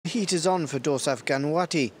heat is on for Dorsaf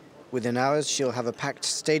Ganouati. Within hours, she'll have a packed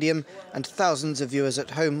stadium and thousands of viewers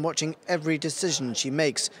at home watching every decision she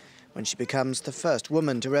makes when she becomes the first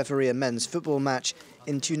woman to referee a men's football match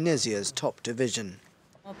in Tunisia's top division.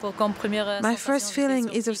 My first feeling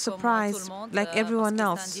is of surprise, like everyone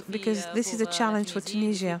else, because this is a challenge for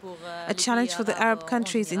Tunisia, a challenge for the Arab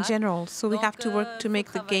countries in general, so we have to work to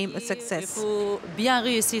make the game a success.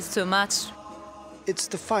 It's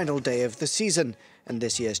the final day of the season, and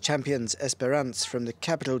this year's champions, Esperance from the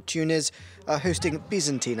capital Tunis, are hosting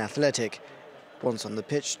Byzantine Athletic. Once on the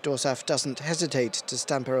pitch, Dorsaf doesn't hesitate to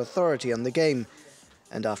stamp her authority on the game.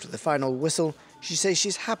 And after the final whistle, she says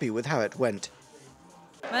she's happy with how it went.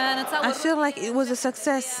 I feel like it was a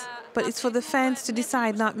success, but it's for the fans to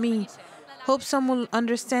decide, not me. Hope some will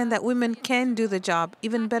understand that women can do the job,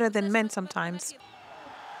 even better than men sometimes.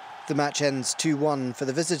 The match ends 2-1 for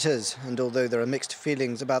the visitors, and although there are mixed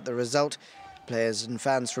feelings about the result, players and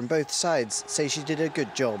fans from both sides say she did a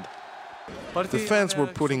good job. The fans were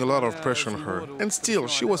putting a lot of pressure on her, and still,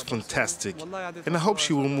 she was fantastic. And I hope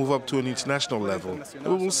she will move up to an international level, and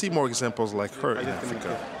we will see more examples like her in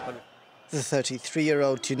Africa. The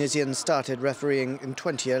 33-year-old Tunisian started refereeing in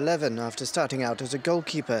 2011 after starting out as a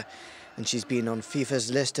goalkeeper, and she's been on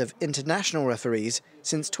FIFA's list of international referees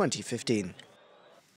since 2015.